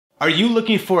Are you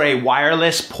looking for a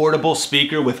wireless portable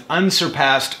speaker with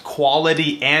unsurpassed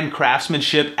quality and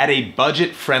craftsmanship at a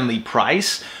budget-friendly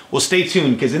price? Well, stay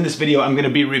tuned, because in this video, I'm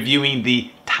gonna be reviewing the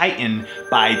Titan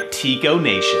by Tiko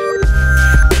Nation.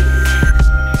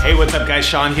 Hey, what's up guys?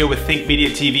 Sean here with Think Media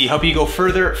TV, helping you go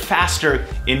further, faster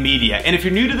in media. And if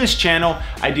you're new to this channel,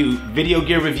 I do video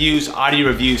gear reviews, audio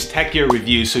reviews, tech gear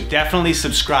reviews, so definitely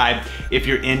subscribe if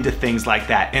you're into things like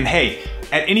that. And hey,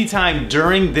 at any time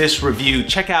during this review,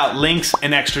 check out links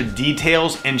and extra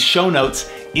details and show notes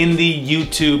in the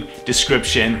YouTube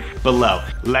description below.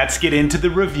 Let's get into the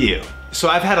review. So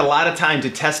I've had a lot of time to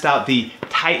test out the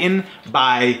Titan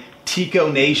by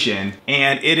Tiko Nation,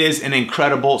 and it is an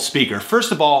incredible speaker.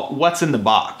 First of all, what's in the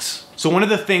box? So one of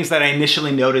the things that I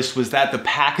initially noticed was that the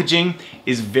packaging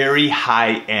is very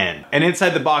high end. And inside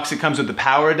the box, it comes with the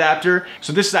power adapter.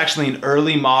 So this is actually an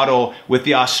early model with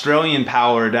the Australian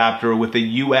power adapter with the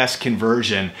US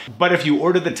conversion. But if you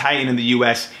order the Titan in the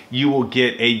US, you will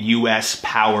get a US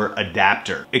power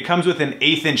adapter. It comes with an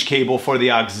 1/8 inch cable for the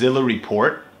auxiliary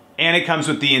port, and it comes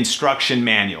with the instruction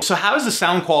manual. So how is the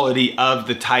sound quality of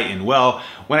the Titan? Well,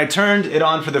 when I turned it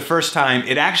on for the first time,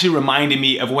 it actually reminded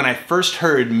me of when I first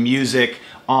heard music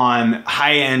on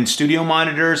high-end studio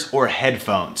monitors or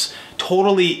headphones.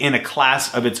 Totally in a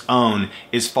class of its own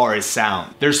as far as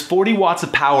sound. There's 40 watts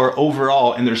of power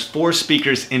overall, and there's 4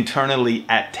 speakers internally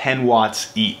at 10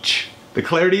 watts each. The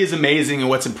clarity is amazing, and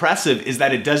what's impressive is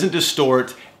that it doesn't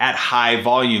distort at high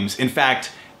volumes. In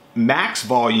fact, max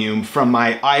volume from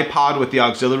my iPod with the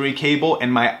auxiliary cable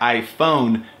and my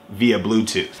iPhone via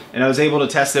Bluetooth. And I was able to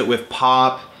test it with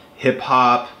pop, hip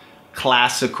hop,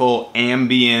 classical,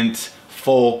 ambient,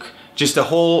 folk, just a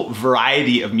whole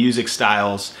variety of music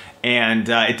styles, and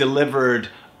it delivered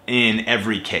in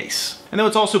every case. And then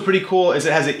what's also pretty cool is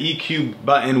it has an EQ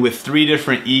button with 3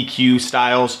 different EQ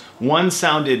styles. One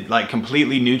sounded like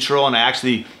completely neutral, and I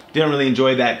actually didn't really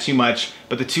enjoy that too much,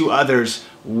 but the 2 others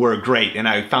were great, and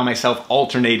I found myself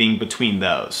alternating between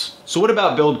those. So what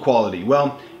about build quality?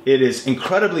 Well, it is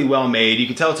incredibly well made. You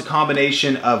can tell it's a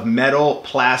combination of metal,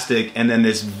 plastic, and then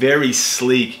this very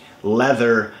sleek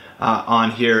leather on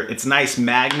here. It's nice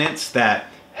magnets that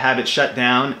have it shut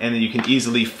down, and then you can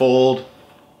easily fold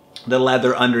the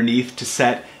leather underneath to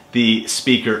set the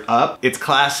speaker up. It's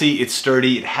classy, it's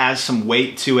sturdy, it has some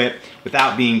weight to it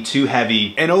without being too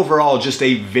heavy, and overall just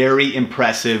a very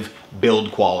impressive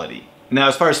build quality. Now,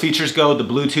 as far as features go, the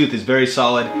Bluetooth is very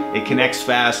solid. It connects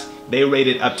fast. They rate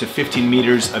it up to 15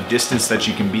 meters of distance that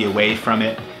you can be away from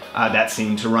it. That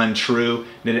seemed to run true.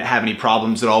 Didn't have any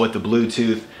problems at all with the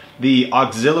Bluetooth. The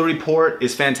auxiliary port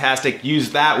is fantastic.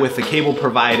 Used that with the cable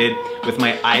provided with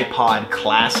my iPod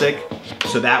Classic,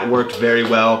 so that worked very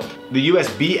well. The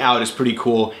USB out is pretty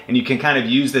cool, and you can kind of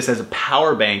use this as a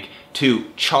power bank to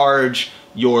charge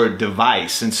your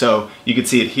device. And so you can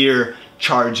see it here,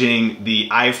 charging the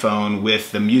iPhone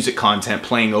with the music content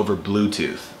playing over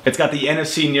Bluetooth. It's got the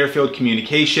NFC near field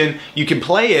communication. You can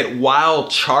play it while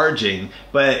charging,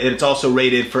 but it's also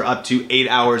rated for up to 8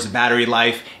 hours of battery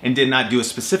life, and did not do a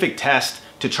specific test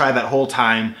to try that whole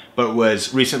time, but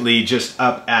was recently just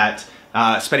up at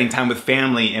spending time with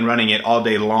family and running it all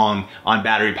day long on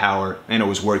battery power, and it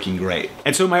was working great.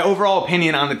 And so my overall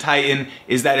opinion on the Titan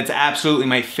is that it's absolutely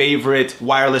my favorite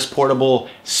wireless portable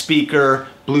speaker,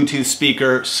 Bluetooth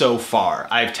speaker so far.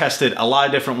 I've tested a lot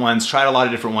of different ones, tried a lot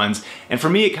of different ones, and for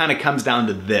me it kind of comes down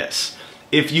to this.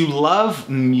 If you love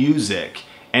music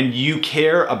and you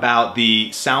care about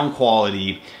the sound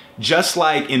quality, just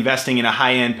like investing in a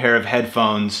high-end pair of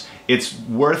headphones, it's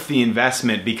worth the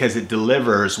investment because it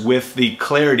delivers with the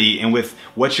clarity and with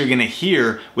what you're gonna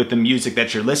hear with the music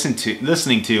that you're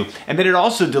listening to. And then it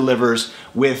also delivers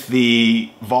with the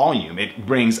volume. It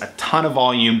brings a ton of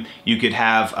volume. You could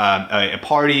have a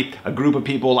party, a group of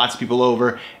people, lots of people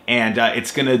over, and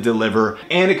it's gonna deliver.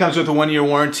 And it comes with a 1-year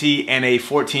warranty and a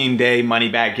 14-day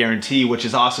money-back guarantee, which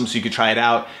is awesome, so you could try it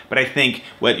out. But I think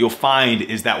what you'll find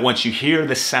is that once you hear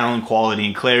the sound quality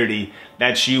and clarity,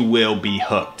 that you will be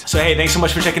hooked. So hey, thanks so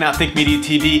much for checking out Think Media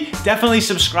TV. Definitely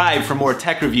subscribe for more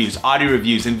tech reviews, audio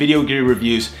reviews, and video gear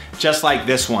reviews just like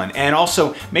this one. And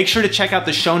also make sure to check out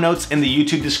the show notes in the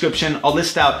YouTube description. I'll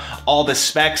list out all the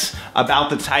specs about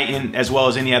the Titan as well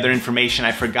as any other information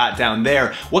I forgot down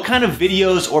there. What kind of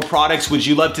videos or products would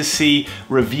you love to see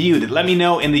reviewed? Let me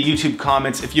know in the YouTube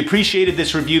comments. If you appreciated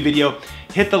this review video,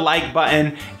 hit the like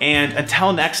button, and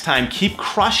until next time, keep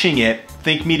crushing it.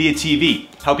 Think Media TV,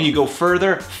 helping you go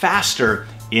further, faster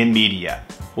in media.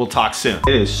 We'll talk soon.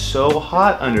 It is so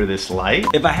hot under this light.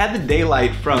 If I had the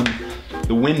daylight from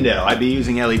the window, I'd be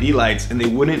using LED lights and they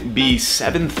wouldn't be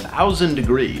 7,000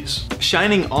 degrees.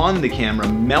 Shining on the camera,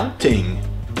 melting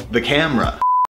the camera.